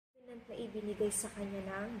na ibinigay sa kanya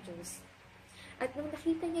ng Diyos. At nung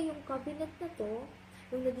nakita niya yung covenant na to,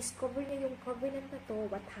 nung na-discover niya yung covenant na to,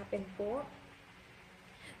 what happened po?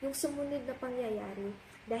 Yung sumunod na pangyayari,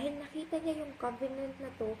 dahil nakita niya yung covenant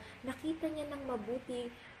na to, nakita niya ng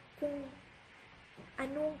mabuti kung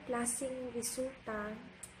anong klaseng resulta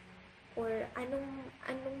or anong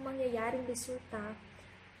mangyayaring resulta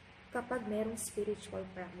kapag merong spiritual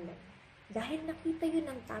problem. Dahil nakita yun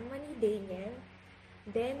ng tama ni Daniel,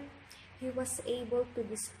 then he was able to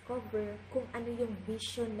discover kung ano yung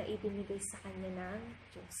vision na ibinigay sa kanya ng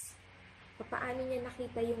Diyos. Paano niya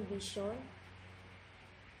nakita yung vision?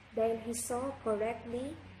 Dahil he saw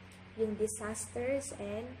correctly yung disasters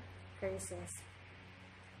and curses.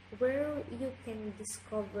 Where you can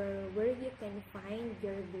discover, where you can find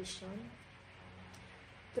your vision?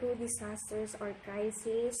 Through disasters or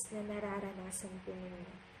crises na nararanasan po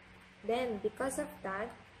ninyo. Then, because of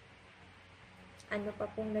that, ano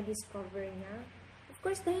pa pong na-discover niya? Of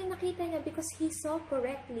course, dahil nakita niya, because he saw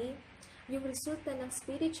correctly yung resulta ng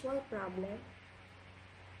spiritual problem,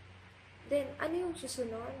 then, ano yung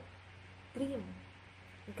susunod? Dream.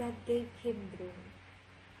 God gave him dream.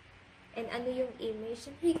 And ano yung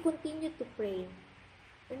image? He continued to pray.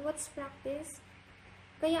 And what's practice?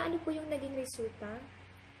 Kaya ano po yung naging resulta?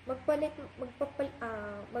 Magpalit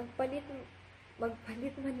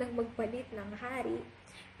ng hari,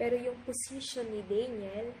 pero yung position ni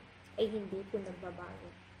Daniel ay hindi po nagbabago.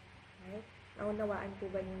 Right? Naunawaan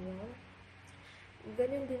po ba ninyo?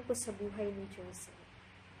 Ganun din po sa buhay ni Joseph.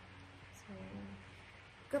 So,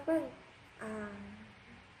 kapag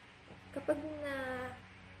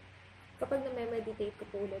na-meditate ko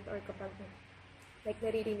po ulit or kapag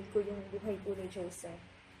naririnig ko yung buhay po ni Joseph.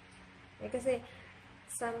 Kasi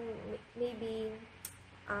maybe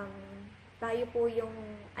tayo po yung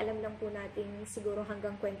alam lang po natin siguro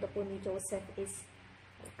hanggang kwento po ni Joseph is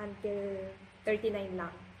until 39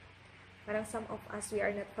 lang. Parang some of us, we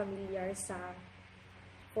are not familiar sa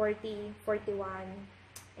 40, 41,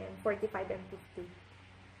 and 45 and 50.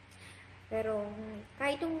 Pero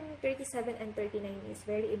kahit yung 37 and 39 is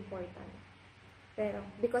very important. Pero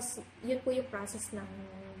because yun po yung process ng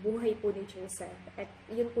buhay po ni Joseph at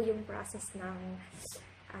yun po yung process ng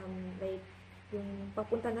yung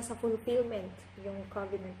papunta na sa fulfillment, yung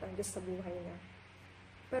covenant ng Diyos sa buhay niya.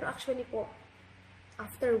 Pero actually po,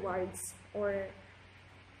 afterwards, or,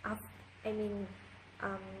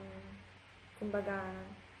 kumbaga,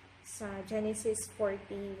 sa Genesis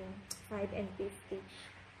 45 and 50,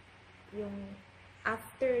 yung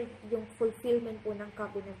after yung fulfillment po ng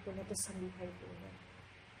covenant po na to sa buhay po niya.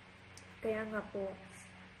 Kaya nga po,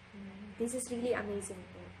 this is really amazing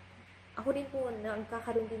po. Ako din po,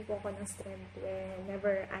 nagkakaroon din po ako ng strength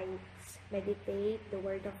whenever I meditate the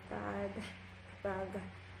Word of God. Kapag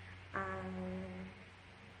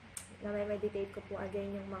na-meditate ko po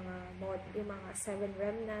again yung mga 7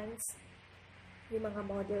 remnants, yung mga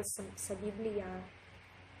models sa Biblia.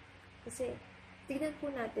 Kasi, tignan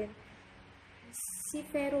po natin, si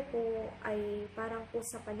Pharaoh po ay parang po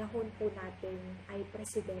sa panahon po natin ay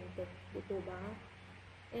presidente. Dito ba?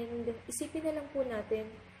 And isipin na lang po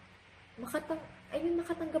natin,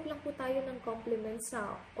 makatanggap lang po tayo ng compliment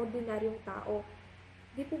sa ordinaryong tao.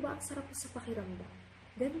 Di po ba ang sarap po sa pakiramdam?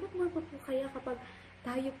 Then what more pa po kaya kapag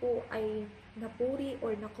tayo po ay napuri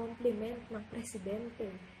or na-compliment ng presidente?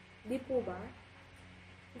 Di po ba?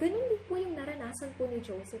 Ganun din po yung naranasan po ni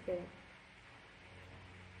Joseph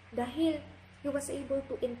Dahil he was able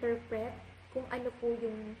to interpret kung ano po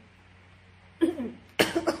yung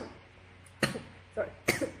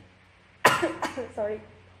sorry.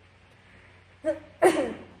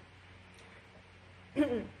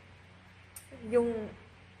 Yung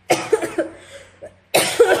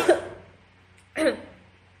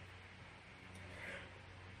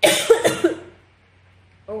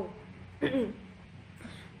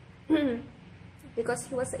because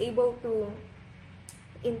he was able to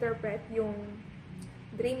interpret yung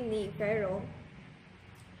dream ni Pharaoh.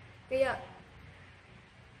 Kaya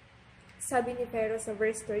sabi ni Pharaoh sa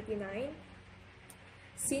verse 39,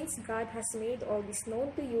 "Since God has made all this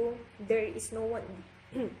known to you, there is no one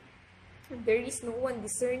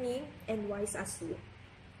discerning and wise as you."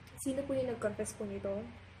 Sino po yung nag-confess po nito?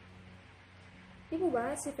 Di po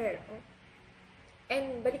ba si Pharaoh?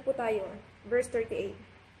 And balik po tayo, verse 38.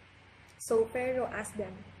 So Pharaoh asked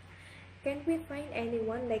them, "Can we find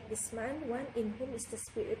anyone like this man, one in whom is the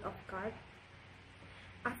Spirit of God?"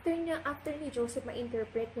 After ni Joseph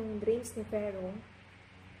ma-interpret yung dreams ni Pharaoh,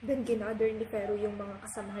 then ginather ni Pharaoh yung mga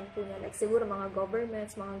kasamahan po niya, like siguro mga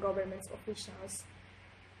governments officials.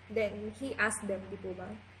 Then he asked them, di po ba?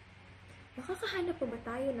 Makakahanap pa ba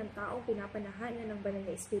tayo ng taong pinapanahanan ng banal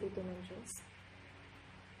na Espiritu ng Diyos?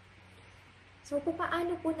 So,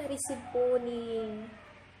 paano po na-receive po ni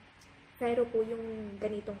Pharaoh po yung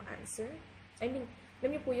ganitong answer? I mean,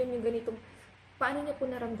 alam niyo po yun, yung ganitong, paano niya po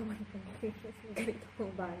naramdaman po yung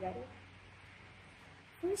ganitong bagay?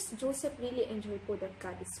 First, Joseph really enjoyed po that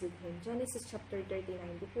God is with him. Genesis chapter 39,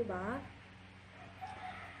 di po ba?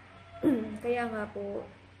 Kaya nga po,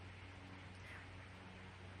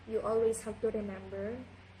 you always have to remember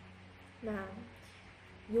na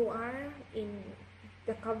you are in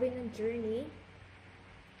the covenant journey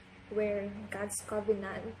where God's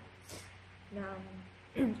covenant na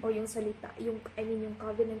o yung salita, yung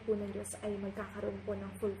covenant po ng Diyos ay magkakaroon po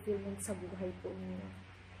ng fulfillment sa buhay po ninyo.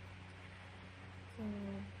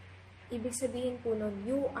 Ibig sabihin po nun,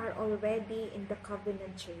 you are already in the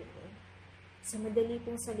covenant journey. Sa madali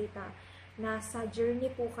pong salita, nasa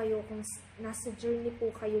journey po kayo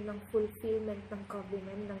ng fulfillment ng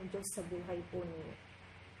covenant ng Diyos sa buhay po ninyo.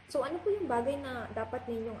 So, ano po yung bagay na dapat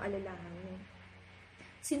ninyong alalahanin?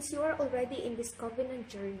 Since you are already in this covenant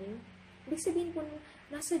journey, ibig sabihin po,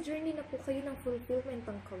 nasa journey na po kayo ng fulfillment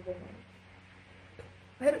ng covenant.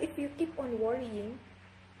 Pero if you keep on worrying,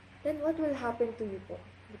 then what will happen to you po?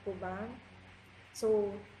 Di po ba?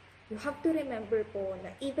 So, you have to remember po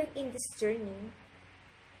na even in this journey,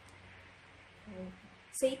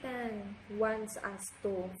 Satan wants us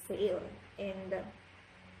to fail. And,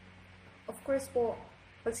 of course po,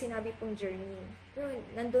 pag sinabi pong journey,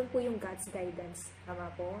 nandun po yung God's guidance.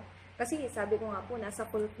 Tama po? Kasi sabi ko nga po, nasa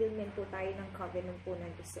fulfillment po tayo ng covenant po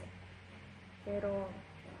ng Diyos. Pero,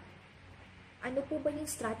 ano po ba yung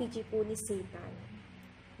strategy po ni Satan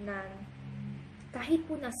na kahit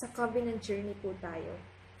po nasa covenant journey po tayo,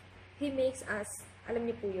 he makes us, alam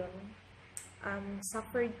niyo po yun,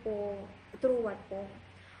 suffered po, through what po?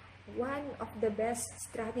 One of the best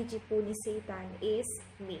strategy po ni Satan is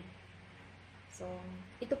me. So,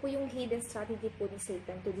 ito po yung hidden strategy po ni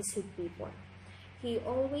Satan to deceive people. He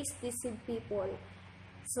always deceive people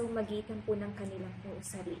sa magitan po ng kanilang pong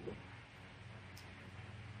sarili.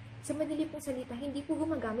 Sa madali pong salita, hindi po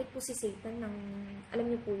gumagamit po si Satan ng, alam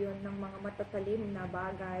niyo po yun, ng mga matatalim na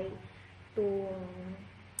bagay to,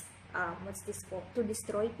 to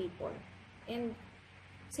destroy people. And,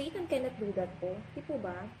 Satan cannot do that po. Di po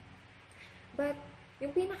ba? But,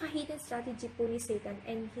 yung pinaka-hidden strategy po ni Satan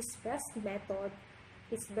and his best method,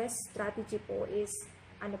 his best strategy po is,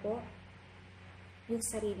 ano po? Yung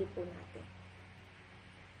sarili po natin.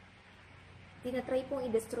 Tinatry pong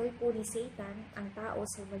i-destroy po ni Satan ang tao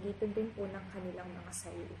sa magitan din po ng kanilang mga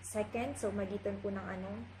sarili. Second, sa magitan po ng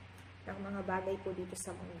ng mga bagay po dito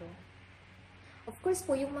sa mundo. Of course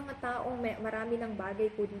po, yung mga taong marami ng bagay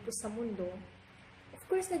po dito sa mundo, of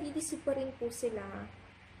course, nadidisip pa rin po sila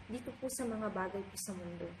dito po sa mga bagay po sa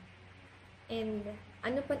mundo. And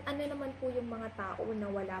ano naman po yung mga tao na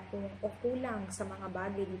wala pong o kulang sa mga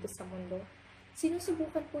bagay dito sa mundo?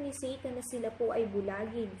 Sinusubukan po ni Satan na sila po ay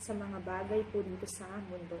bulagin sa mga bagay po dito sa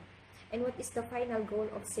mundo. And what is the final goal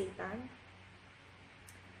of Satan?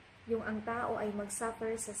 Yung ang tao ay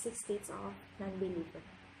mag-suffer sa 6 states of non-believer.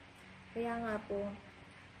 Kaya nga po,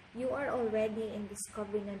 you are already in this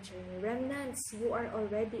covenant journey. Remnants, you are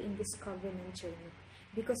already in this covenant journey.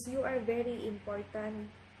 Because you are very important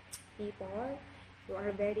people. You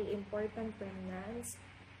are very important remnants.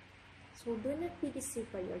 So, do not be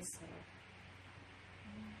deceived by yourself.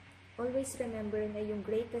 Always remember na yung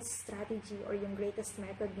greatest strategy or yung greatest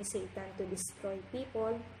method ni Satan to destroy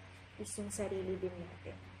people is yung sarili din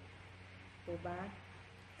natin. Diba?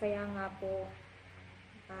 Kaya nga po,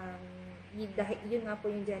 yun nga po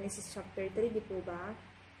yung Genesis chapter 3, di po ba?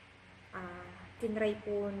 Tinry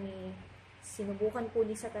po sinubukan po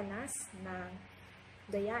ni Satanas na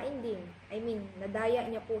dayain din. I mean, nadaya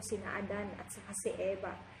niya po sina Adan at saka si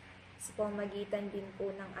Eva sa pamamagitan din po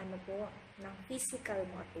ng ng physical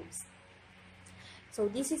motives. So,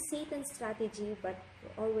 this is Satan's strategy, but you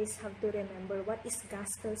always have to remember what is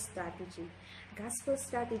gospel strategy. Gospel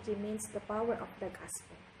strategy means the power of the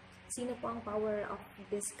gospel. Sino po ang power of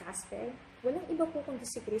this gospel? Walang iba po kundi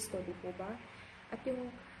si Kristo, di po ba? At yung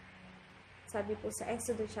sabi po sa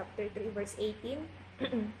Exodus chapter 3 verse 18,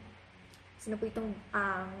 sino po itong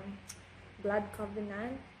blood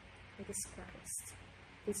covenant? It is Christ.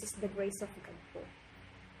 This is the grace of God po.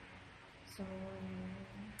 So,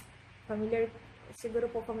 siguro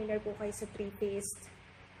po familiar po kayo sa 3 feast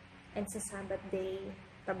and sa Sabbath day,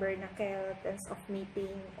 tabernacle, tents of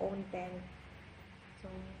meeting, own tent.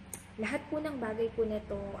 So, lahat po ng bagay po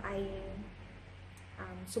nito ay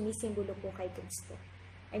sumisimbolo po kay Kristo.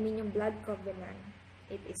 I mean, yung blood covenant,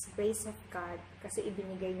 it is grace of God kasi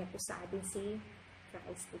ibinigay niya po sa atin si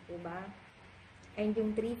Christ, di po ba? And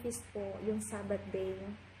yung 3 feast po, yung Sabbath day.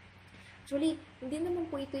 Actually, hindi naman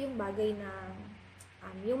po ito yung bagay na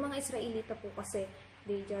yung mga Israelita po kasi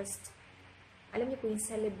they just, alam niyo po yung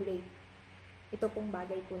celebrate ito pong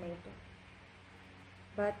bagay po na ito.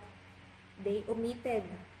 But they omitted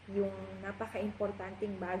yung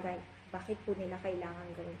napaka-importanting bagay. Bakit po nila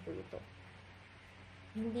kailangan gawin po ito?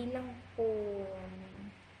 Hindi lang po,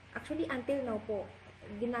 actually until now po,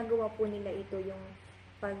 ginagawa po nila ito yung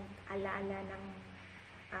pag-alaala ng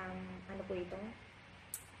ano po ito?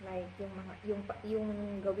 Like yung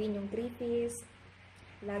gawin yung 3 feast,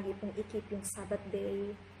 lagi pong i-keep yung Sabbath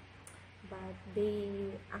day, but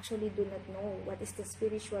they actually do not know what is the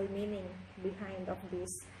spiritual meaning behind of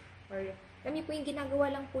this. Or alam niyo po yung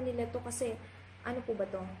ginagawa lang po nila to kasi ano po ba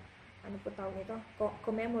to? Ano po tawag nito?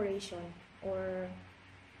 Commemoration or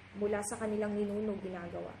mula sa kanilang ninuno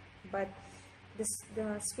ginagawa. But the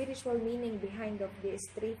spiritual meaning behind of this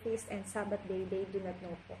 3 feast and Sabbath day, they do not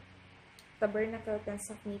know po. Tabernacle, tents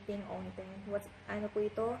of meeting, ontem. Ano po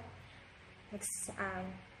ito?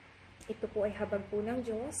 Ito po ay habag po ng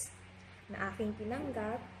Diyos na aking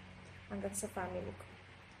tinanggap hanggang sa family ko.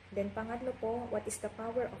 Then pangatlo po, what is the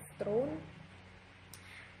power of throne?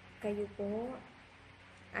 Kayo po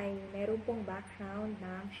ay meron pong background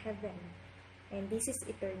ng heaven. And this is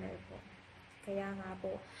eternal po. Kaya nga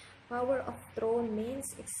po, power of throne means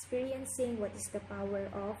experiencing what is the power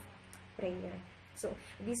of prayer. So,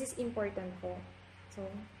 this is important po. So,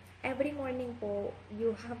 every morning po,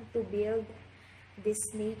 you have to build this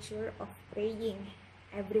nature of praying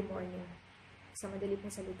every morning. Sa madali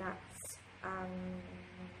pong salita.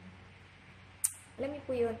 Alam niyo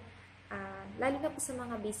po yun, lalo na po sa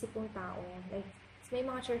mga busy pong tao. Like, may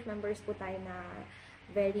mga church members po tayo na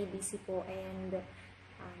very busy po and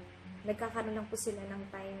nagkakaroon lang po sila ng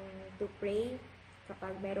time to pray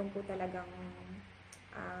kapag meron po talagang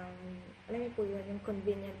alam niyo po yun, yung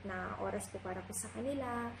convenient na oras po para po sa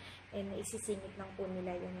kanila and isisingit lang po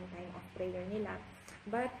nila yung time of prayer nila.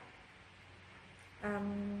 But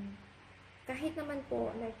kahit naman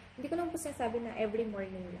po, like, hindi ko lang po sinasabi na every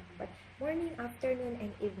morning lang, but morning, afternoon,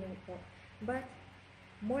 and evening po. But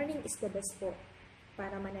morning is the best po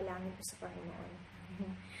para manalangin po sa Panginoon.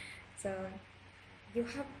 So, you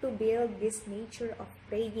have to build this nature of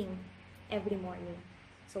praying every morning.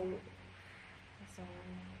 So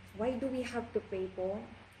why do we have to pray po?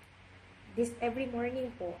 This every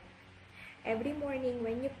morning po. Every morning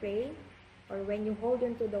when you pray, or when you hold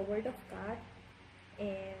on to the Word of God,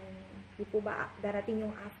 and di po ba darating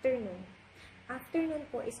yung afternoon? Afternoon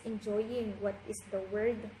po is enjoying what is the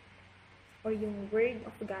Word, or yung Word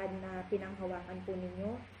of God na pinanghawakan po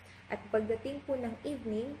ninyo. At pagdating po ng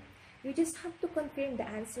evening, you just have to confirm the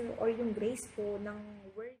answer or yung grace po ng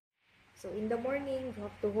Word. So, in the morning, you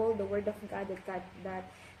have to hold the Word of God that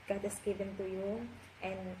God has given to you.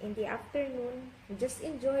 And in the afternoon, just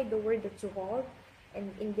enjoy the Word that you hold.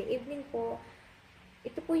 And in the evening po,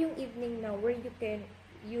 ito po yung evening na where you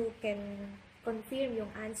can confirm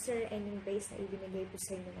yung answer and yung grace na ibinigay po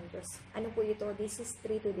sa inyo ng Diyos. Ano po ito? This is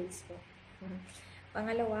 3 days po.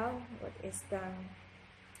 Pangalawa, what is the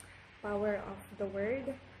power of the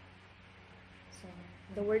Word? So,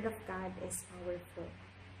 the Word of God is powerful,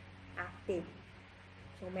 active.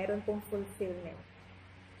 So, meron pong fulfillment.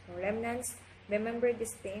 So, remnants, remember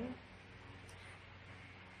this thing.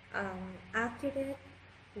 Accurate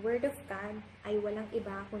Word of God ay walang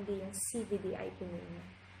iba kundi yung CVDIP ninyo.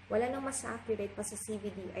 Wala nang mas accurate pa sa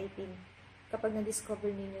CVDIP kapag na-discover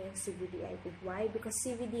ninyo yung CVDIP. Why? Because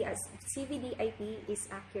CVDIP is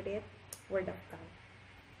accurate Word of God.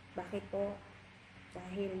 Bakit po?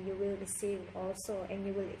 Dahil you will receive also and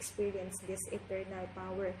you will experience this eternal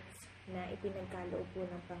power na ipinagkaloob po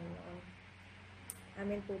ng Panginoon.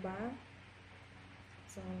 Amen po ba?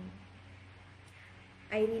 So,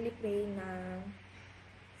 I really pray na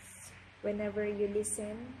whenever you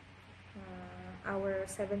listen our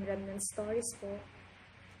 7 remnant stories po,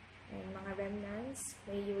 and mga remnants,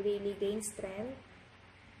 may you really gain strength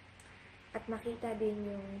at makita din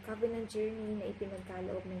yung covenant journey na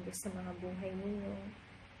ipinagkaloob ng Diyos sa mga buhay ninyo,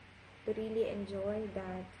 to really enjoy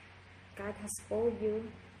that God has called you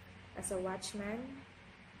as a watchman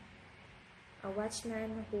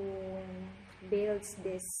who builds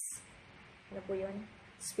this, ano po yun,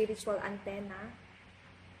 spiritual antenna,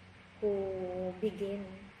 who begin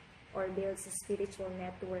or builds a spiritual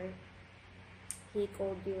network. He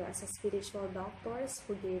called you as a spiritual doctors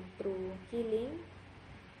who give through healing,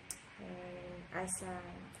 and as an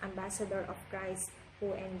ambassador of Christ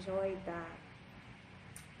who enjoy the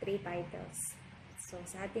 3 titles. So,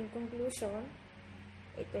 sa ating conclusion,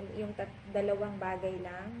 Ito yung dalawang bagay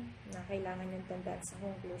lang na kailangan yung tandaan sa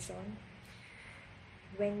conclusion.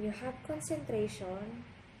 When you have concentration,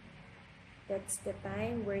 that's the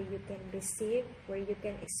time where you can receive, where you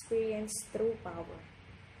can experience true power.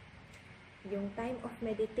 Yung time of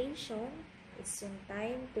meditation is yung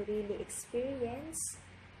time to really experience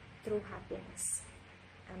true happiness.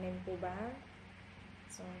 Amen po ba?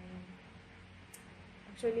 So,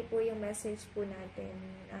 actually po yung message po natin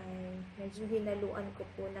ay medyo hinaluan ko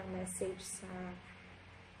po ng message sa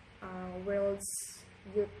World's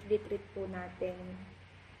Youth Retreat po natin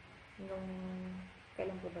nung,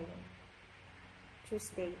 kailan po ba yun?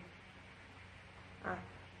 Tuesday.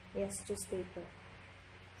 Yes, Tuesday po.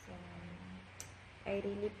 So, I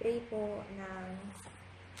really pray po na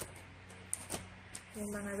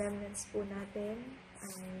yung mga remnants po natin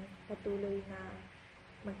ay patuloy na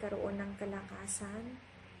magkaroon ng kalakasan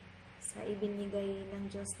sa ibinigay ng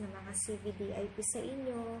Diyos na mga CVDIP sa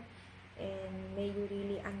inyo, and may you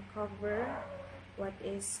really uncover what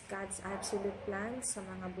is God's absolute plan sa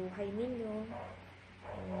mga buhay ninyo,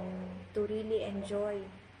 and to really enjoy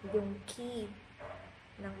yung key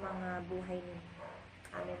ng mga buhay ninyo.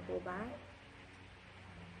 Amen po ba?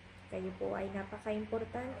 Kayo po ay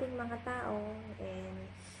napaka-importanting mga tao, and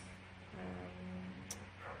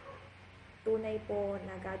tunay po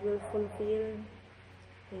na God will fulfill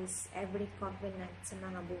His every covenant sa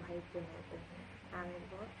mga buhay po natin. Amen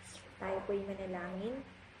po. Tayo po ay manalangin.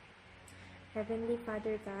 Heavenly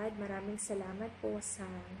Father God, maraming salamat po sa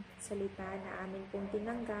salita na amin pong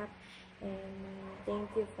tinanggap, and thank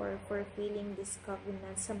you for fulfilling this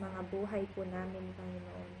covenant sa mga buhay po namin,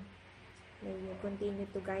 Panginoon. May you continue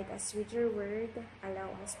to guide us with your word, allow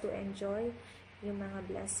us to enjoy yung mga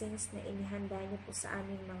blessings na inihanda niyo po sa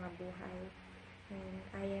aming mga buhay. And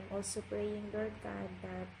I am also praying, Lord God,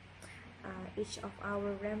 that each of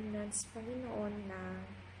our remnants, Panginoon, na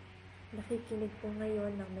nakikinig po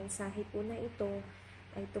ngayon ng mensahe po na ito,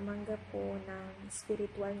 ay tumanggap po ng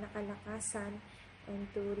spiritual na kalakasan, and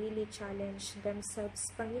to really challenge themselves,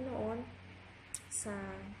 Panginoon, sa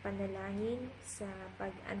panalangin, sa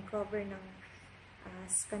pag-uncover ng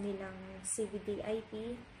kanilang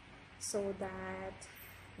CVDIP, so that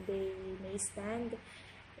they may stand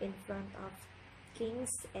in front of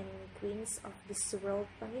kings and queens of this world,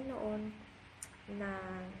 Panginoon, na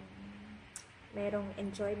merong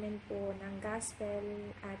enjoyment po ng gospel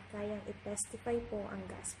at kayang i-testify po ang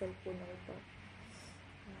gospel po na ito.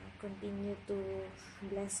 Continue to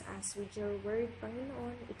bless us with your word,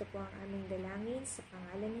 Panginoon. Ito po ang aming dalangin sa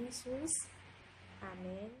pangalan ni Jesus.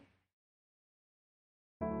 Amen.